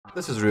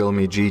This is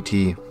Realme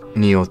GT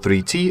Neo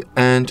 3T,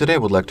 and today I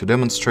would like to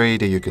demonstrate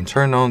that you can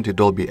turn on the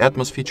Dolby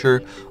Atmos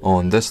feature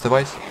on this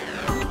device.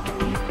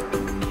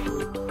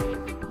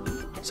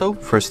 So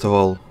first of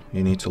all,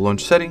 you need to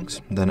launch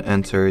settings, then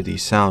enter the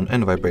sound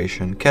and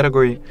vibration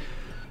category.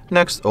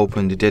 Next,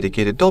 open the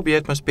dedicated Dolby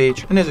Atmos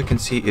page, and as you can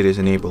see, it is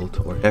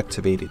enabled or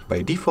activated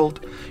by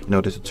default. In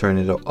order to turn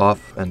it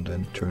off and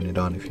then turn it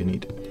on if you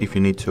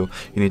need to,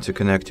 you need to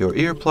connect your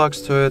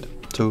earplugs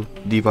to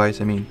device.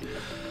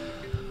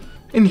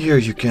 In here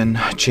you can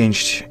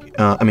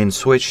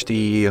switch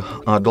the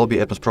Dolby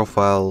Atmos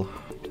profile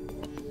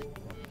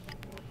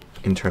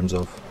in terms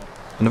of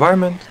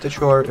environment that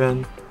you are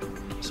in,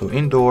 so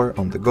indoor,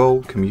 on the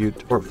go,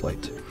 commute or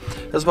flight,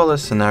 as well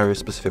as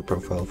scenario-specific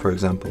profile, for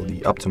example,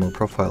 the optimal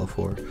profile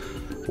for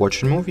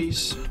watching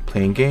movies,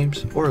 playing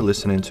games or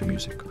listening to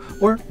music.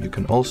 Or you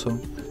can also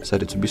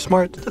set it to be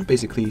smart, that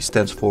basically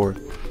stands for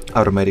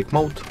automatic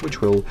mode,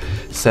 which will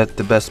set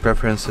the best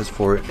preferences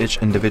for each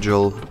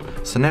individual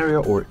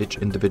scenario or each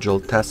individual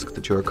task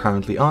that you are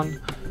currently on,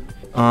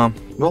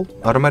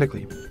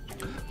 automatically.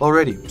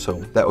 Alrighty, so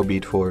that would be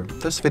it for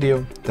this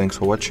video. Thanks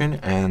for watching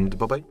and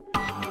bye-bye.